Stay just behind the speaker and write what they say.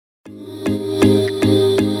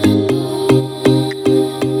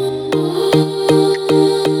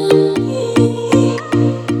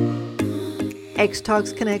X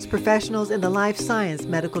Talks connects professionals in the life science,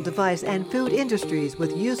 medical device, and food industries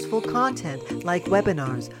with useful content like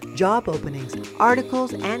webinars, job openings,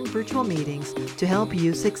 articles, and virtual meetings to help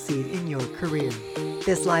you succeed in your career.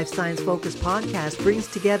 This life science-focused podcast brings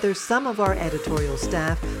together some of our editorial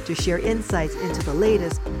staff to share insights into the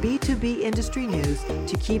latest B2B industry news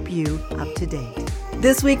to keep you up to date.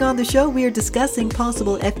 This week on the show, we are discussing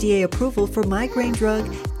possible FDA approval for migraine drug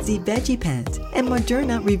zavegepant and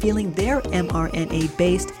Moderna revealing their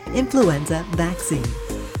mRNA-based influenza vaccine.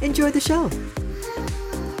 Enjoy the show.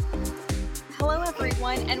 Hello,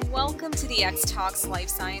 everyone, and welcome to the X Talks Life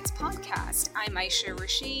Science Podcast. I'm Aisha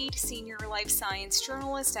Rashid, Senior Life Science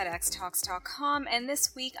Journalist at xtalks.com, and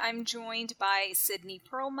this week I'm joined by Sydney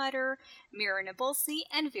Perlmutter, Mira Nabulsi,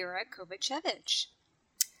 and Vera Kovacevic.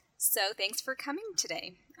 So thanks for coming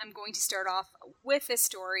today. I'm going to start off with a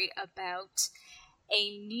story about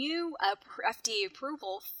a new FDA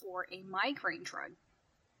approval for a migraine drug.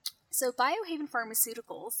 So Biohaven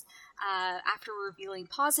Pharmaceuticals, after revealing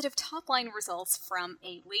positive top-line results from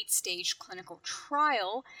a late-stage clinical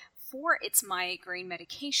trial for its migraine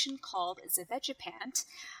medication called zavegepant,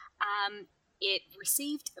 it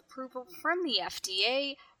received approval from the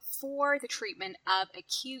FDA for the treatment of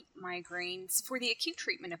acute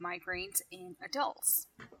treatment of migraines in adults.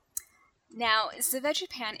 Now,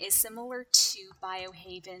 zavegepant is similar to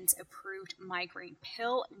Biohaven's approved migraine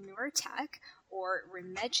pill, Nurtec, or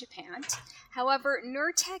rimegepant. However,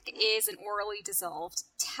 Nurtec is an orally dissolved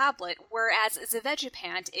tablet, whereas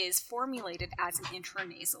zavegepant is formulated as an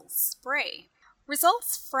intranasal spray.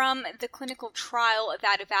 Results from the clinical trial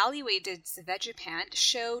that evaluated zavegepant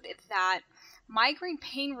showed that migraine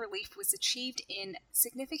pain relief was achieved in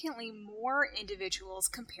significantly more individuals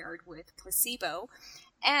compared with placebo,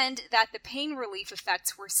 and that the pain relief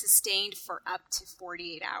effects were sustained for up to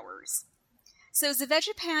 48 hours. So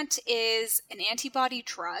zavegepant is an antibody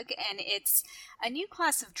drug, and it's a new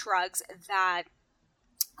class of drugs that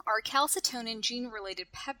are calcitonin gene-related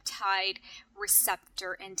peptide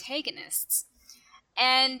receptor antagonists.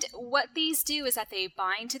 And what these do is that they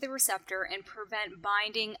bind to the receptor and prevent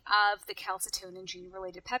binding of the calcitonin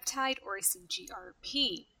gene-related peptide, or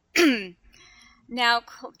CGRP. Now,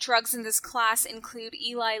 drugs in this class include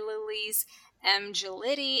Eli Lilly's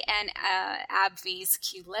Emgality and AbbVie's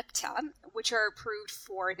Qulipta, which are approved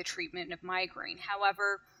for the treatment of migraine.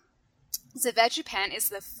 However, zavegepant is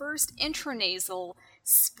the first intranasal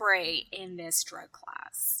spray in this drug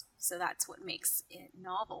class, so that's what makes it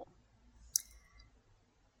novel.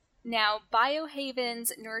 Now,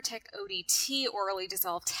 Biohaven's Nurtec ODT orally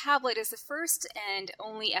dissolved tablet is the first and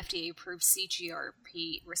only FDA-approved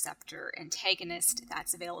CGRP receptor antagonist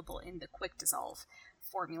that's available in the quick dissolve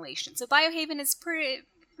formulation. So Biohaven is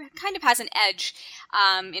kind of has an edge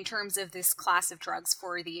in terms of this class of drugs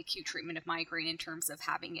for the acute treatment of migraine in terms of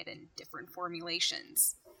having it in different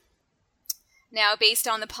formulations. Now, based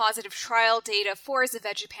on the positive trial data for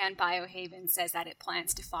zavegepant, Biohaven says that it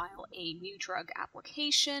plans to file a new drug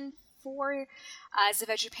application for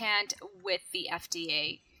zavegepant with the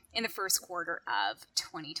FDA in the first quarter of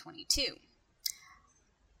 2022.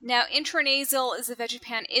 Now, intranasal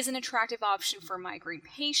zavegepant is an attractive option for migraine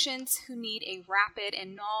patients who need a rapid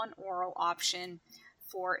and non-oral option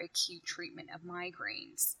for acute treatment of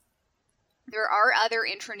migraines. There are other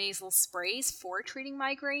intranasal sprays for treating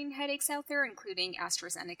migraine headaches out there, including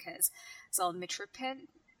AstraZeneca's zolmitriptan,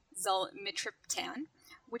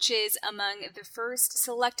 which is among the first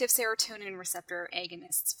selective serotonin receptor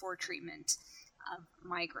agonists for treatment of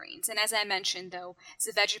migraines. And as I mentioned, though,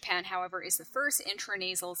 zavegepant, however, is the first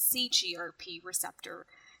intranasal CGRP receptor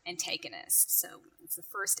antagonist. So it's the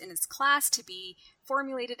first in its class to be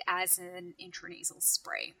formulated as an intranasal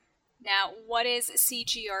spray. Now, what is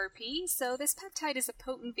CGRP? So this peptide is a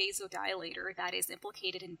potent vasodilator that is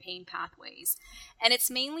implicated in pain pathways, and it's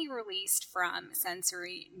mainly released from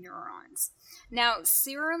sensory neurons. Now,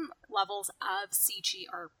 serum levels of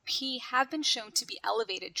CGRP have been shown to be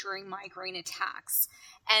elevated during migraine attacks,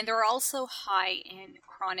 and they're also high in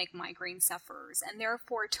chronic migraine sufferers, and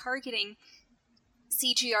therefore targeting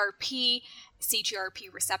CGRP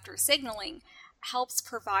receptor signaling helps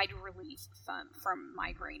provide relief from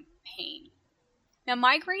migraine pain. Now,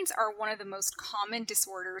 migraines are one of the most common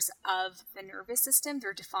disorders of the nervous system.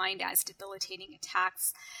 They're defined as debilitating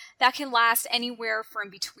attacks that can last anywhere from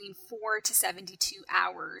between 4 to 72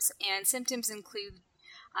 hours. And symptoms include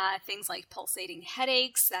things like pulsating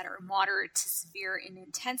headaches that are moderate to severe in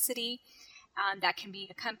intensity, that can be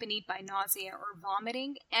accompanied by nausea or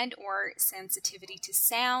vomiting, and or sensitivity to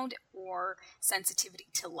sound or sensitivity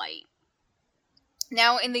to light.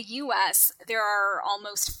 Now, in the U.S., there are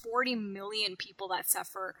almost 40 million people that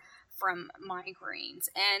suffer from migraines.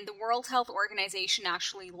 And the World Health Organization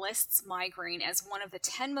actually lists migraine as one of the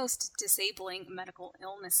 10 most disabling medical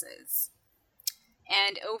illnesses.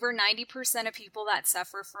 And over 90% of people that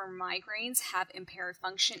suffer from migraines have impaired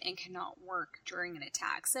function and cannot work during an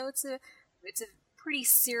attack. So it's a pretty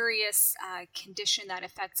serious condition that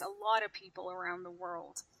affects a lot of people around the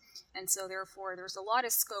world. And so therefore there's a lot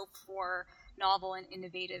of scope for novel and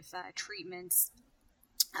innovative treatments,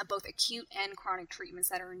 both acute and chronic treatments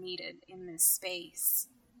that are needed in this space.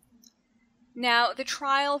 Now, the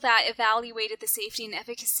trial that evaluated the safety and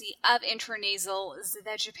efficacy of intranasal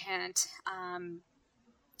zavegepant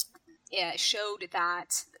showed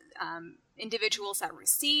that individuals that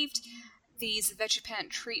received the zavegepant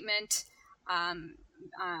treatment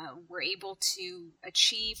were able to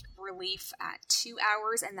achieve relief at 2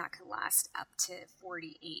 hours, and that could last up to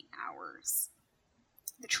 48 hours.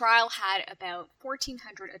 The trial had about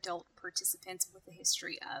 1,400 adult participants with a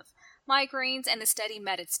history of migraines, and the study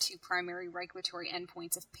met its two primary regulatory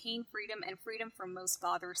endpoints of pain freedom and freedom from most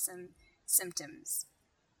bothersome symptoms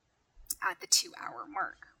at the 2-hour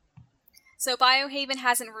mark. So Biohaven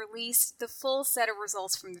hasn't released the full set of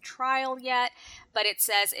results from the trial yet, but it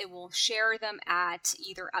says it will share them at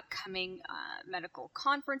either upcoming medical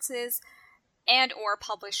conferences and or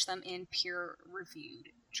publish them in peer-reviewed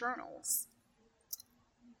journals.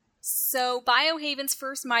 So Biohaven's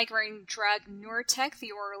first migraine drug, Nurtec,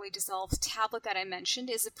 the orally dissolved tablet that I mentioned,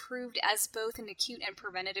 is approved as both an acute and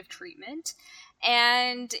preventative treatment.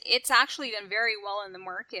 And it's actually done very well in the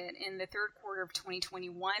market. In the third quarter of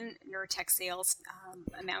 2021, Nurtec sales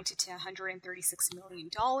amounted to $136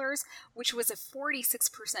 million, which was a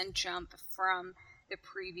 46% jump from the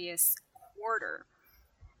previous quarter.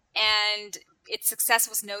 And its success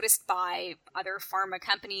was noticed by other pharma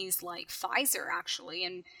companies like Pfizer, actually.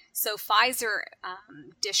 And so Pfizer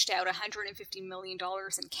dished out $150 million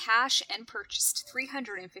in cash and purchased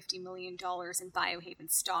 $350 million in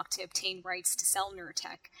Biohaven stock to obtain rights to sell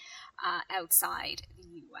Nurtec outside the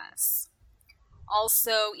U.S.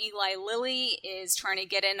 Also, Eli Lilly is trying to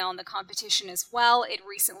get in on the competition as well. It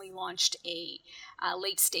recently launched a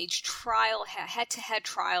late-stage trial, head-to-head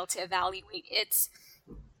trial, to evaluate its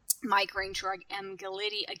migraine drug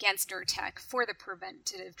Emgality against Nurtec for the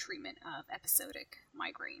preventative treatment of episodic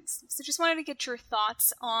migraines. So just wanted to get your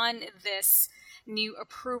thoughts on this new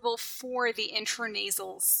approval for the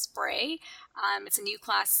intranasal spray. It's a new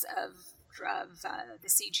class of the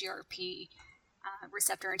CGRP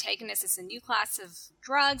receptor antagonist. It's a new class of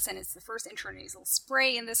drugs, and it's the first intranasal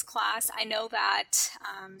spray in this class. I know that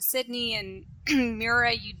Sydney and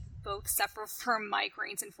Mira, you both suffer from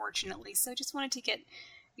migraines, unfortunately, so just wanted to get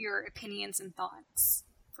your opinions and thoughts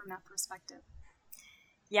from that perspective.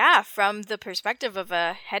 Yeah, from the perspective of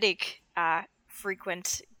a headache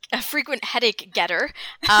frequent headache getter,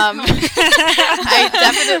 I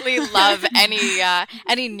definitely love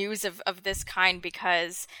any news of this kind,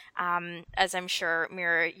 because as I'm sure,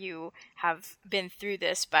 Mira, you have been through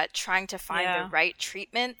this, but trying to find the right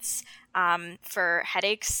treatments for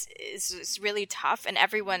headaches is really tough, and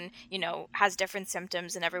everyone, has different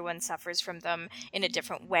symptoms and everyone suffers from them in a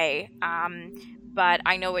different way. But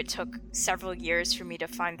I know it took several years for me to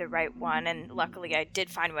find the right one, and luckily I did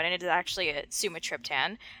find one, and it is actually a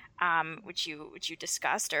sumatriptan, which you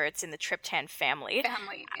discussed, or it's in the triptan family.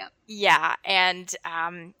 Yep. Yeah, and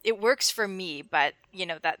it works for me, but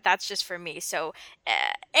that's just for me. So,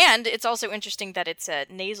 and it's also interesting that it's a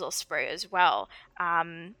nasal spray as well.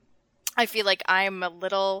 I feel like I'm a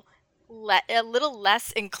little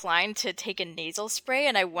less inclined to take a nasal spray,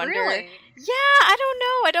 and I wonder. Really? Yeah, I don't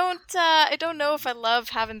know. I don't know if I love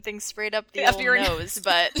having things sprayed up the old nose,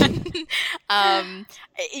 but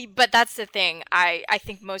but that's the thing. I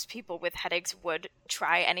think most people with headaches would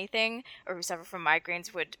try anything, or who suffer from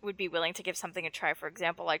migraines would be willing to give something a try. For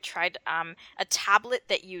example, I tried a tablet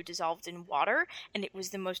that you dissolved in water, and it was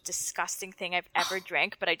the most disgusting thing I've ever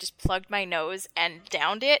drank, but I just plugged my nose and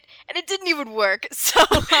downed it, and it didn't even work. So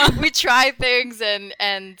we try things,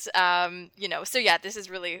 and so yeah, this is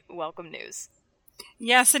really welcome news.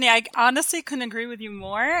 Yeah, Sydney, I honestly couldn't agree with you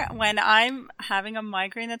more. When I'm having a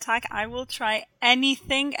migraine attack, I will try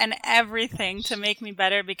anything and everything to make me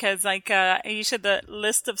better, because Aisha, the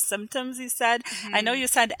list of symptoms you said, I know you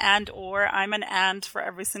said or, I'm an and for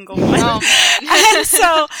every single one.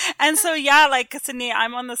 Oh, and so yeah, like Sydney,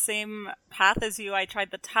 I'm on the same path as you. I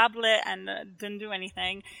tried the tablet and didn't do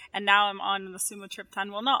anything, and now I'm on the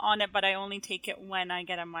sumatriptan. Well, not on it, but I only take it when I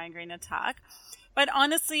get a migraine attack. But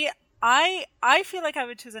honestly, I feel like I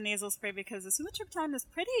would choose a nasal spray because the sumatriptan is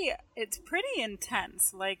pretty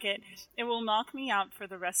intense. Like it will knock me out for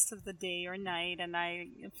the rest of the day or night, and I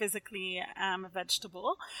physically am a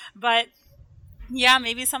vegetable. But yeah,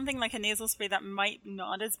 maybe something like a nasal spray that might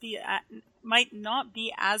not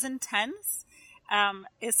be as intense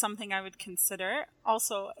is something I would consider.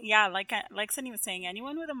 Also, yeah, like Sydney was saying,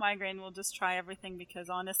 anyone with a migraine will just try everything because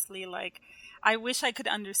honestly, like, I wish I could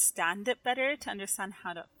understand it better to understand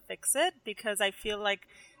how to fix it, because I feel like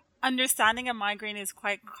understanding a migraine is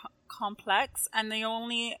quite complex, and the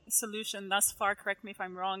only solution thus far, correct me if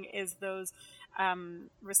I'm wrong, is those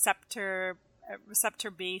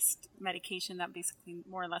receptor-based medication that basically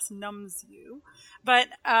more or less numbs you. But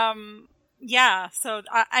yeah, so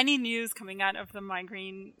any news coming out of the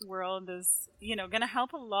migraine world is, going to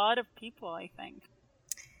help a lot of people, I think.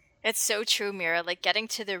 It's so true, Mira. Like, getting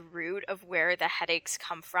to the root of where the headaches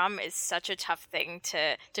come from is such a tough thing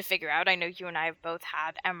to figure out. I know you and I have both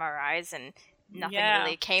had MRIs and nothing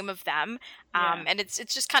really came of them. And it's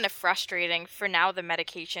just kind of frustrating. For now, the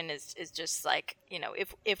medication is just like,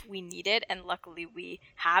 if we need it, and luckily we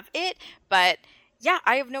have it. But yeah,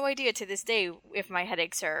 I have no idea to this day if my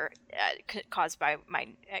headaches are caused by my,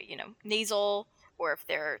 nasal, or if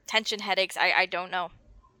they're tension headaches. I don't know.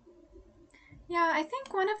 Yeah, I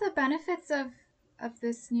think one of the benefits of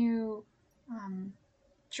this new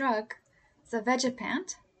drug,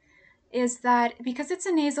 Zavegepant, is that because it's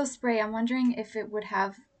a nasal spray, I'm wondering if it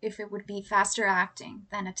would be faster acting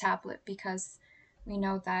than a tablet, because we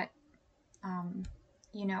know that,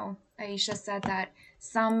 Aisha said that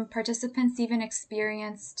some participants even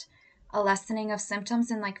experienced a lessening of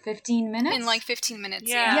symptoms in like 15 minutes. In like 15 minutes,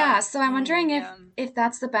 yeah. So I'm wondering if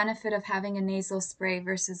that's the benefit of having a nasal spray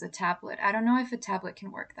versus a tablet. I don't know if a tablet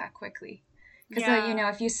can work that quickly. Because,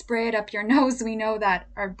 if you spray it up your nose, we know that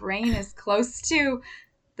our brain is close to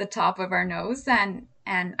the top of our nose. And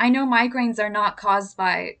I know migraines are not caused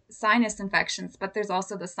by sinus infections, but there's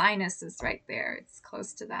also the sinuses right there. It's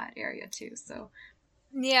close to that area too, so...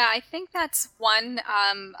 Yeah, I think that's one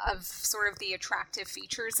of sort of the attractive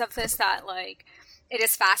features of this, that like it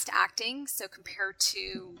is fast acting. So compared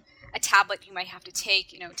to a tablet you might have to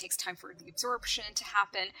take, it takes time for the absorption to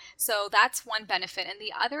happen. So that's one benefit. And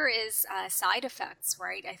the other is side effects,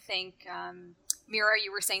 right? I think, Mira,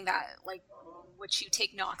 you were saying that like what you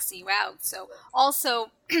take knocks you out. So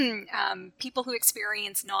also people who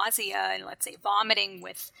experience nausea and, let's say, vomiting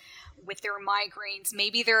with their migraines,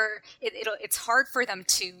 maybe it's hard for them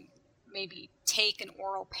to maybe take an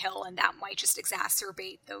oral pill, and that might just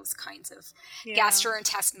exacerbate those kinds of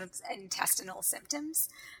gastrointestinal symptoms.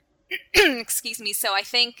 Excuse me. So I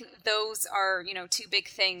think those are, two big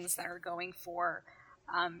things that are going for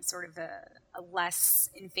sort of a less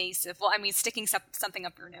invasive. Well, I mean, sticking something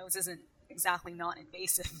up your nose isn't exactly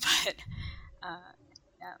non-invasive, but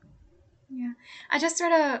yeah. Yeah. I just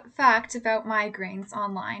read a fact about migraines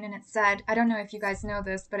online, and it said, I don't know if you guys know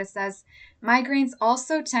this, but it says migraines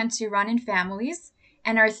also tend to run in families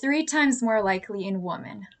and are 3 times more likely in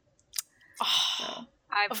women. Oh,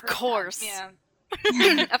 of course. Yeah.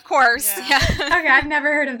 Of course. Yeah. Okay, I've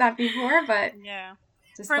never heard of that before, but yeah.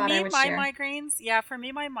 For me, my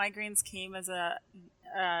migraines came as a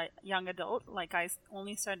young adult. Like, I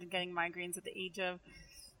only started getting migraines at the age of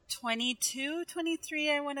 22,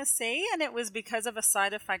 23, I want to say, and it was because of a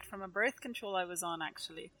side effect from a birth control I was on,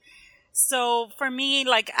 actually. So for me,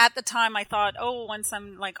 like, at the time I thought, once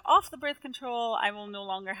I'm like off the birth control, I will no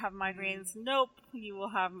longer have migraines. Nope, you will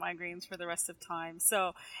have migraines for the rest of time.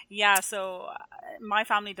 So yeah, my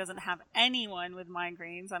family doesn't have anyone with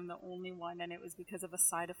migraines. I'm the only one, and it was because of a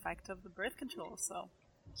side effect of the birth control. So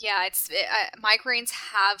yeah, migraines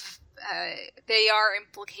have they are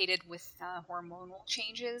implicated with hormonal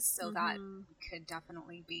changes, so that could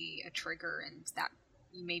definitely be a trigger, and that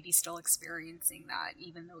you may be still experiencing that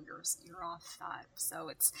even though you're off that. So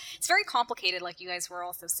it's very complicated, like you guys were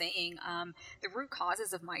also saying. The root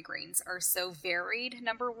causes of migraines are so varied,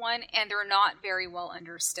 number one, and they're not very well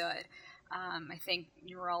understood. I think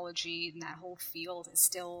neurology and that whole field is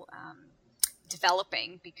still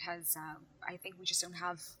developing, because I think we just don't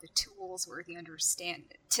have the tools or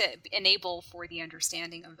to enable for the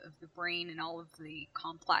understanding of the brain and all of the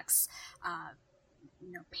complex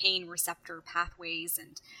pain receptor pathways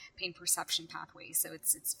and pain perception pathways. So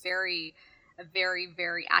it's a very,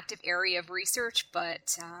 very active area of research,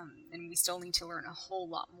 but and we still need to learn a whole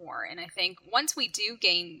lot more. And I think once we do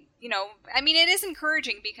gain, it is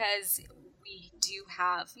encouraging, because we do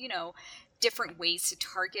have, different ways to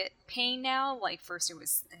target pain now. Like, first it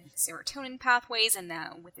was serotonin pathways, and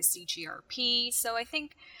now with the CGRP. So I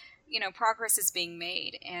think, progress is being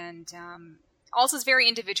made. And also is very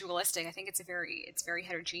individualistic. I think it's very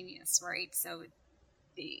heterogeneous, right? So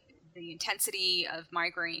the intensity of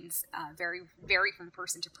migraines vary from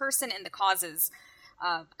person to person, and the causes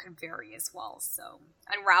can vary as well. So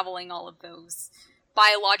unraveling all of those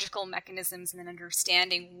biological mechanisms and then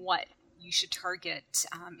understanding what you should target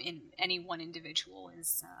in any one individual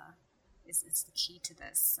is the key to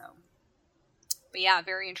this. So, but yeah,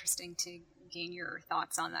 very interesting to gain your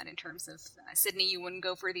thoughts on that in terms of Sydney. You wouldn't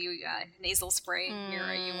go for the nasal spray.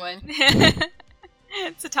 Mira, you would.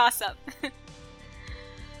 It's a toss-up.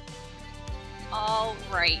 All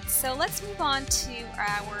right, so let's move on to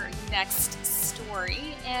our next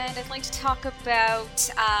story, and I'd like to talk about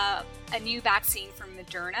a new vaccine from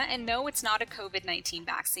Moderna. And no, it's not a COVID-19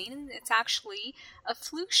 vaccine. It's actually a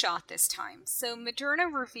flu shot this time. So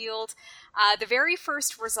Moderna revealed the very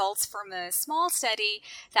first results from a small study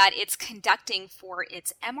that it's conducting for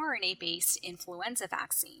its mRNA-based influenza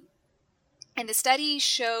vaccine. And the study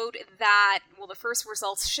showed that, the first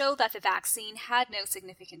results show that the vaccine had no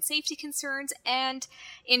significant safety concerns and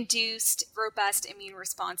induced robust immune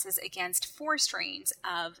responses against 4 strains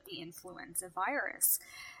of the influenza virus.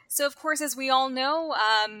 So, of course, as we all know,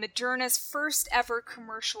 Moderna's first ever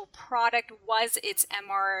commercial product was its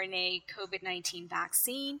mRNA COVID-19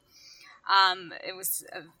 vaccine. It was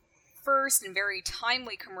a first and very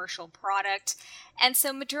timely commercial product. And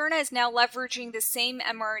so Moderna is now leveraging the same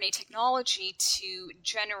mRNA technology to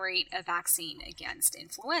generate a vaccine against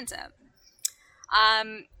influenza.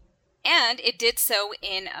 And it did so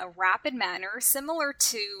in a rapid manner, similar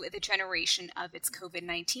to the generation of its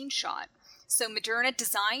COVID-19 shot. So Moderna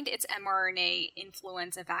designed its mRNA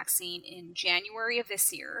influenza vaccine in January of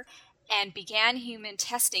this year and began human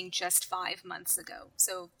testing just 5 months ago.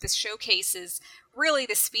 So this showcases really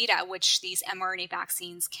the speed at which these mRNA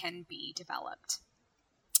vaccines can be developed.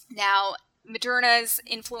 Now, Moderna's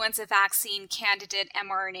influenza vaccine candidate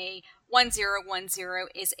mRNA 1010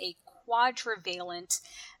 is a quadrivalent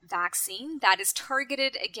vaccine that is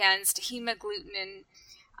targeted against hemagglutinin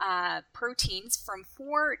proteins from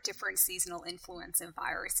 4 different seasonal influenza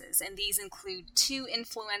viruses, and these include 2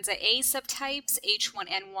 influenza A subtypes,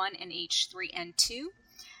 H1N1 and H3N2,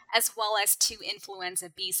 as well as 2 influenza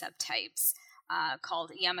B subtypes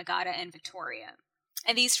called Yamagata and Victoria.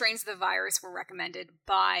 And these strains of the virus were recommended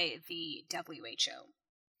by the WHO.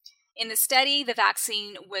 In the study, the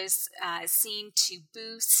vaccine was seen to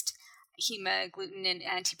boost hemagglutinin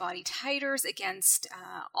antibody titers against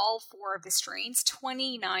all 4 of the strains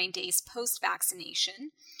 29 days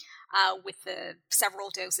post-vaccination with the several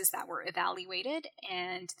doses that were evaluated,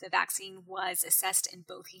 and the vaccine was assessed in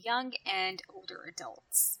both young and older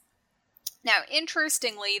adults. Now,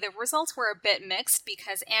 interestingly, the results were a bit mixed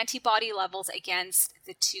because antibody levels against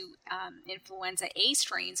the 2 influenza A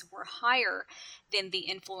strains were higher than the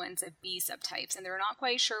influenza B subtypes, and they're not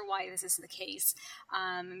quite sure why this is the case.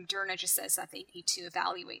 Moderna just says that they need to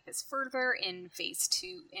evaluate this further in phase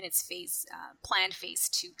 2, in its planned phase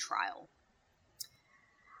 2 trial.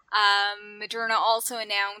 Moderna also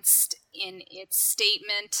announced in its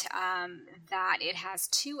statement that it has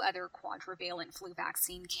 2 other quadrivalent flu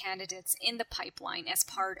vaccine candidates in the pipeline as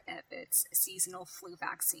part of its seasonal flu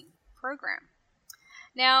vaccine program.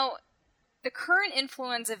 Now, the current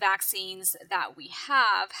influenza vaccines that we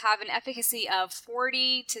have an efficacy of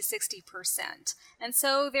 40 to 60%. And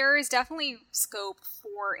so there is definitely scope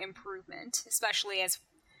for improvement, especially as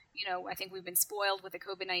I think we've been spoiled with the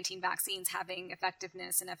COVID-19 vaccines having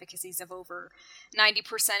effectiveness and efficacies of over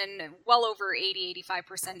 90% and well over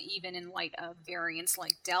 80-85% even in light of variants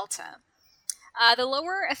like Delta. The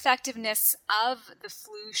lower effectiveness of the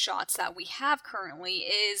flu shots that we have currently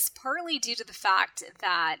is partly due to the fact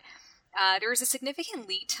that there is a significant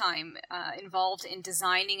lead time involved in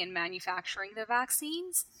designing and manufacturing the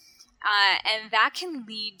vaccines, and that can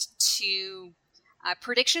lead to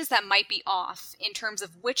predictions that might be off in terms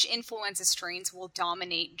of which influenza strains will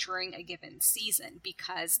dominate during a given season,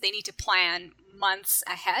 because they need to plan months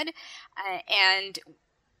ahead, and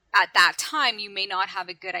at that time you may not have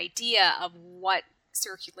a good idea of what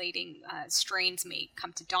circulating strains may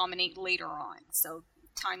come to dominate later on. So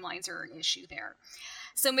timelines are an issue there.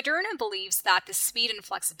 So Moderna believes that the speed and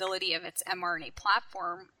flexibility of its mRNA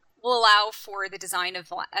platform will allow for the design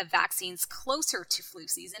of vaccines closer to flu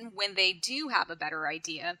season when they do have a better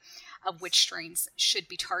idea of which strains should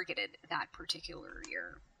be targeted that particular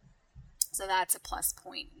year. So that's a plus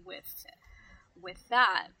point with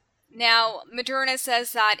that. Now, Moderna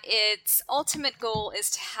says that its ultimate goal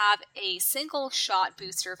is to have a single shot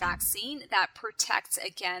booster vaccine that protects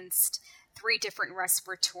against 3 different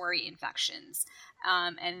respiratory infections.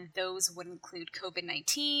 And those would include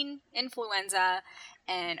COVID-19, influenza,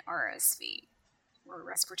 and RSV. or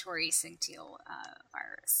respiratory syncytial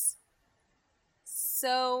virus.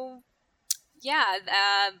 So, yeah,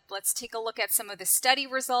 let's take a look at some of the study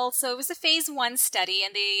results. So it was a phase 1 study,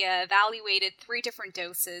 and they evaluated 3 different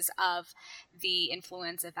doses of the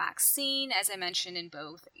influenza vaccine, as I mentioned, in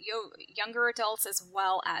both younger adults as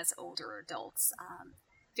well as older adults,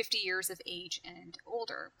 50 years of age and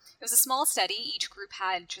older. It was a small study. Each group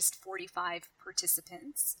had just 45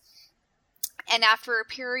 participants. And after a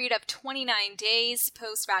period of 29 days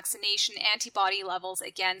post-vaccination, antibody levels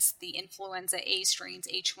against the influenza A strains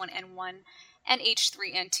H1N1 and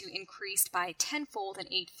H3N2 increased by 10-fold and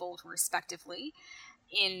 8-fold respectively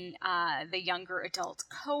in the younger adult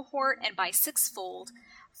cohort, and by 6-fold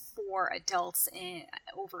for adults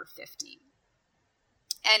over 50.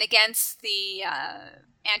 And against the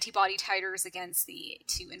antibody titers against the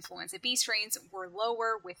 2 influenza B strains were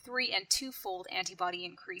lower, with 3- and 2-fold antibody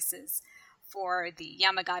increases for the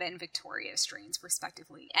Yamagata and Victoria strains,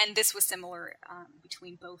 respectively. And this was similar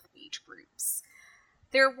between both age groups.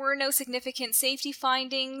 There were no significant safety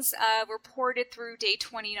findings reported through day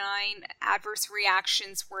 29. Adverse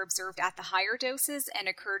reactions were observed at the higher doses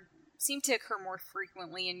and seemed to occur more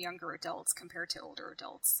frequently in younger adults compared to older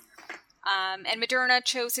adults. And Moderna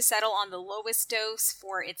chose to settle on the lowest dose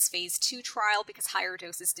for its phase 2 trial because higher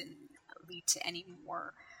doses didn't lead to any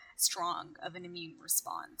more strong of an immune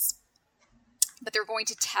response. But they're going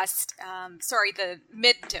to test, the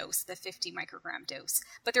mid dose, the 50 microgram dose.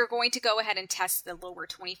 But they're going to go ahead and test the lower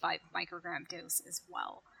 25 microgram dose as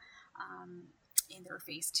well in their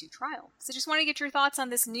phase 2 trial. So just want to get your thoughts on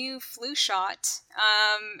this new flu shot.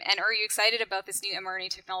 And are you excited about this new mRNA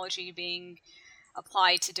technology being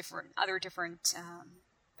applied to other different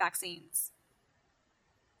vaccines?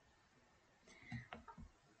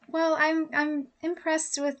 Well, I'm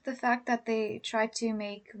impressed with the fact that they tried to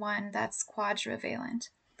make one that's quadrivalent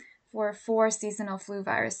for 4 seasonal flu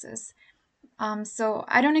viruses. So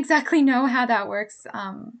I don't exactly know how that works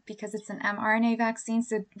because it's an mRNA vaccine.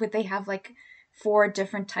 So would they have like 4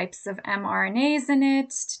 different types of mRNAs in it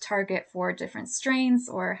to target 4 different strains,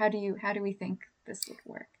 or how do we think this would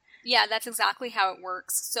work? Yeah, that's exactly how it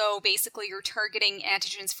works. So basically, you're targeting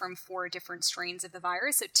antigens from 4 different strains of the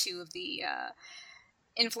virus. So 2 of the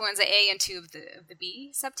influenza A and 2 of the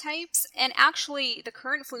B subtypes. And actually, the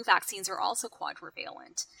current flu vaccines are also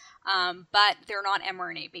quadrivalent, but they're not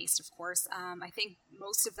mRNA based, of course. I think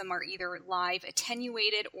most of them are either live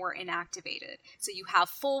attenuated or inactivated. So you have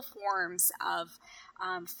full forms of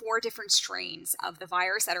 4 different strains of the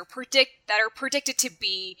virus that are predicted to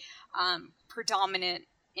be predominant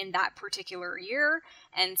in that particular year.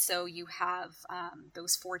 And so you have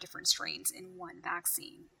those 4 different strains in one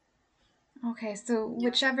vaccine. Okay, so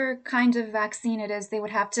whichever kind of vaccine it is, they would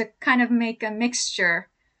have to kind of make a mixture,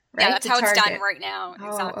 right? Yeah, that's how it's done right now.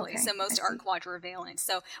 Exactly. Okay. So most are quadrivalent.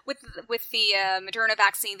 So with the Moderna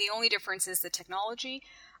vaccine, the only difference is the technology.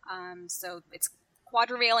 So it's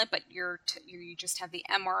quadrivalent, but you just have the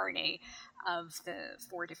mRNA of the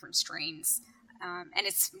 4 different strains, and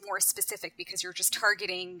it's more specific because you're just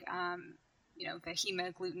targeting, the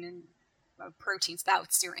hemagglutinin proteins.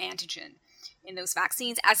 That's your antigen in those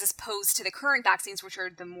vaccines, as opposed to the current vaccines, which are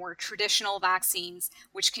the more traditional vaccines,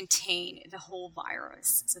 which contain the whole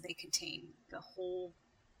virus. So they contain the whole,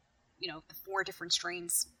 the 4 different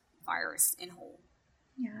strains virus in whole.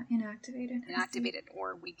 Yeah, inactivated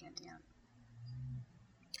or weakened, yeah.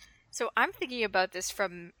 So I'm thinking about this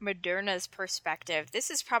from Moderna's perspective. This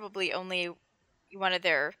is probably only one of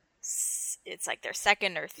their, it's like their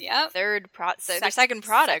second or third their second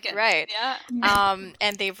product, right? Yeah.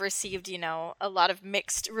 And they've received, a lot of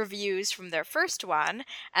mixed reviews from their first one,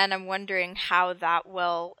 and I'm wondering how that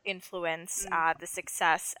will influence the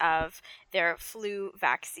success of their flu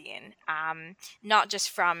vaccine, not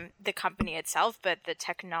just from the company itself, but the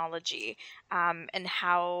technology, and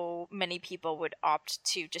how many people would opt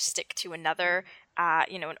to just stick to another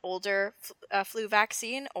an older flu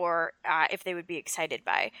vaccine, or if they would be excited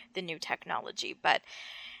by the new technology. But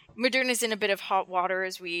Moderna's in a bit of hot water,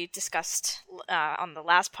 as we discussed on the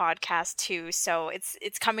last podcast too, so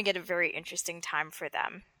it's coming at a very interesting time for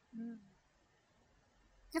them.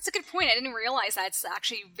 That's a good point. I didn't realize that. It's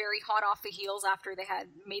actually very hot off the heels after they had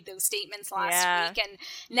made those statements last week, and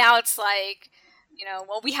now it's like,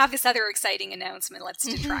 we have this other exciting announcement. Let's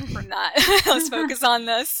detract from that. Let's focus on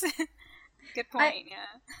this. Good point,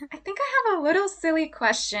 yeah. I think I have a little silly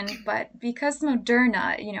question, but because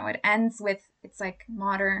Moderna, it ends with, it's like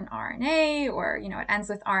modern RNA, or, it ends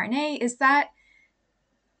with RNA, is that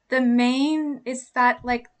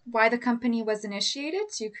like why the company was initiated,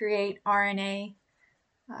 to create RNA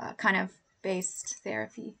kind of based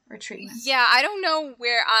therapy or treatment. Yeah, I don't know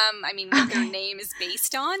where what their name is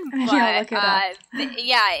based on, but yeah, look it up.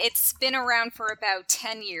 It's been around for about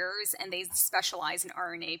 10 years, and they specialize in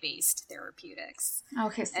RNA based therapeutics.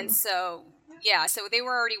 Okay, so they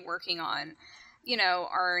were already working on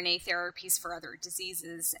RNA therapies for other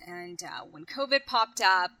diseases, and when COVID popped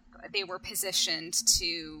up, they were positioned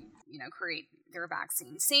to create their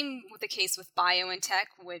vaccine. Same with the case with BioNTech,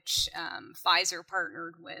 which Pfizer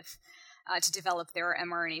partnered with to develop their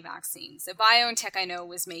mRNA vaccines. So BioNTech, I know,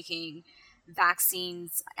 was making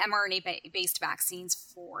vaccines, mRNA-based vaccines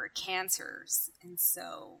for cancers, and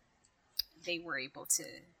so they were able to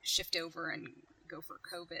shift over and go for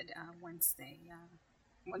COVID once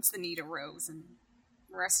the need arose, and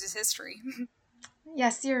the rest is history.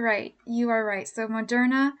 Yes, you're right. You are right. So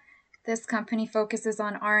Moderna, this company focuses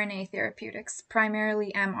on RNA therapeutics,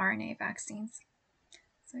 primarily mRNA vaccines.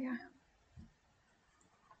 So yeah.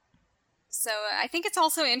 So I think it's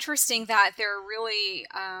also interesting that they're really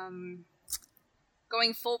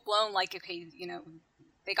going full blown, like, okay,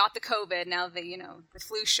 they got the COVID, now they, the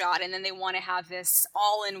flu shot, and then they want to have this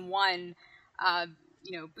all in one,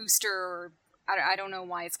 booster, or I don't know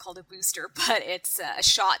why it's called a booster, but it's a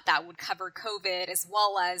shot that would cover COVID as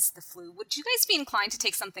well as the flu. Would you guys be inclined to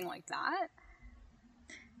take something like that?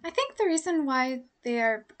 I think the reason why they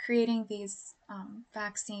are creating these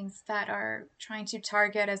vaccines that are trying to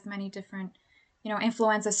target as many different,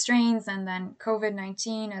 influenza strains and then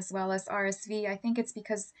COVID-19 as well as RSV, I think it's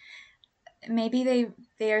because maybe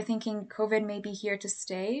they are thinking COVID may be here to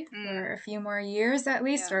stay for a few more years at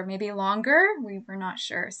least, or maybe longer. We're not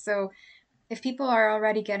sure. So if people are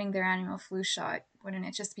already getting their annual flu shot, wouldn't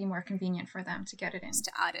it just be more convenient for them to get it in? Just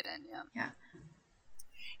to add it in, Yeah.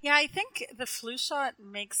 Yeah, I think the flu shot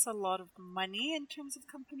makes a lot of money in terms of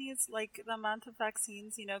companies, like the amount of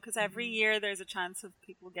vaccines, because every year there's a chance of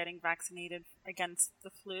people getting vaccinated against the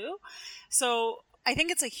flu. So I think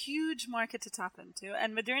it's a huge market to tap into.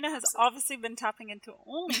 And Moderna has obviously been tapping into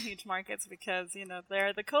only huge markets because,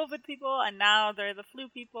 they're the COVID people and now they're the flu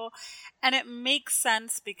people. And it makes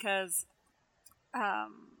sense because,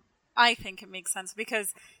 I think it makes sense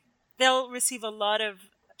because they'll receive a lot of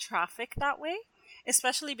traffic that way.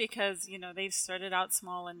 Especially because, they've started out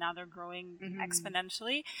small and now they're growing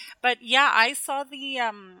exponentially. But yeah, I saw the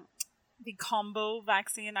combo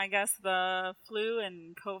vaccine, I guess, the flu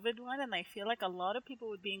and COVID one, and I feel like a lot of people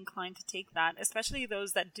would be inclined to take that, especially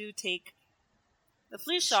those that do take the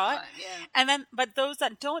flu shot. Yeah. And then, but those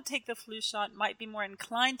that don't take the flu shot might be more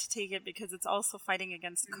inclined to take it because it's also fighting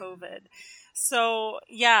against COVID. So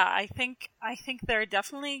yeah, I think they're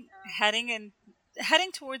definitely heading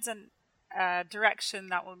towards an direction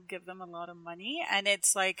that will give them a lot of money. And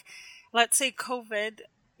it's like, let's say COVID,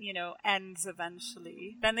 ends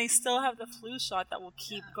eventually, then they still have the flu shot that will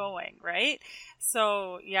keep going, right?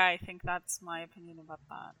 So yeah, I think that's my opinion about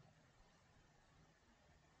that.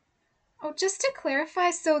 Oh, just to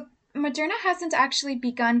clarify, so Moderna hasn't actually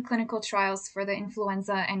begun clinical trials for the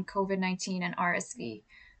influenza and COVID-19 and RSV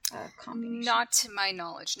combination? Not to my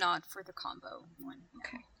knowledge, not for the combo one.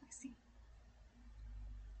 Okay, I see.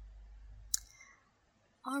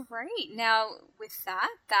 All right. Now, with that,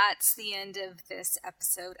 that's the end of this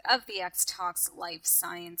episode of the X Talks Life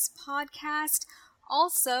Science podcast.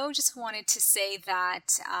 Also, just wanted to say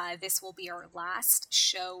that this will be our last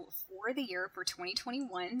show for the year for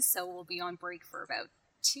 2021, so we'll be on break for about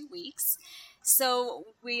 2 weeks. So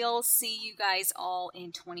we'll see you guys all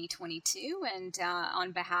in 2022, and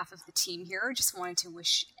on behalf of the team here, just wanted to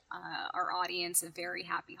wish our audience a very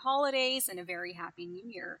happy holidays and a very happy new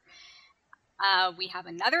year. We have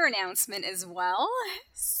another announcement as well.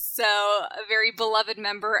 So a very beloved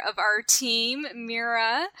member of our team,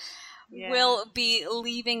 Mira, will be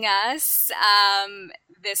leaving us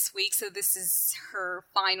this week. So this is her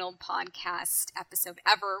final podcast episode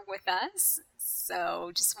ever with us.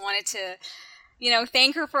 So just wanted to,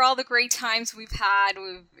 thank her for all the great times we've had.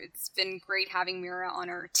 It's been great having Mira on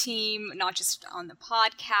our team, not just on the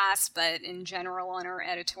podcast, but in general on our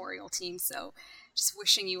editorial team. So just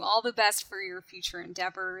wishing you all the best for your future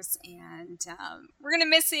endeavors, and we're going to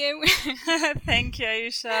miss you. Thank you,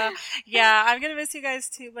 Aisha. Yeah, I'm going to miss you guys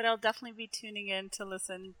too, but I'll definitely be tuning in to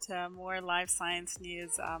listen to more life science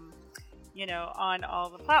news, on all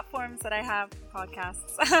the platforms that I have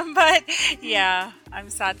podcasts. But yeah, I'm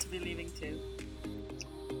sad to be leaving too.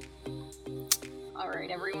 All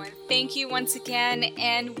right, everyone. Thank you once again,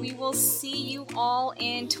 and we will see you all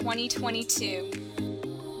in 2022.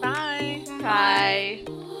 Bye. Bye.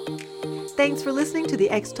 Thanks for listening to the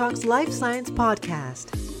X Talks Life Science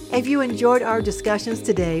Podcast. If you enjoyed our discussions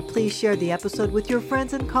today, please share the episode with your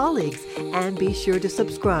friends and colleagues, and be sure to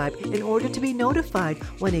subscribe in order to be notified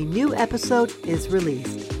when a new episode is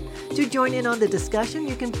released. To join in on the discussion,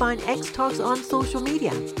 you can find X-Talks on social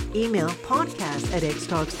media, email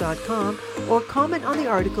podcast@xtalks.com, or comment on the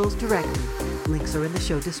articles directly. Links are in the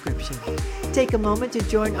show description. Take a moment to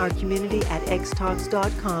join our community at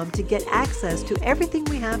xtalks.com to get access to everything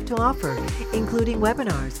we have to offer, including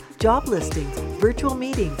webinars, job listings, virtual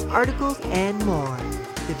meetings, articles, and more.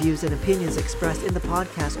 The views and opinions expressed in the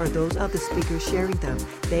podcast are those of the speakers sharing them.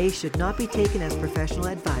 They should not be taken as professional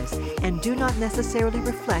advice and do not necessarily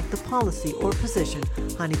reflect the policy or position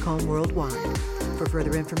Honeycomb Worldwide. For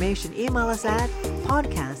further information, email us at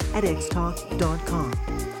podcast@xtalks.com.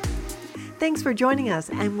 Thanks for joining us,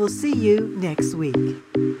 and we'll see you next week.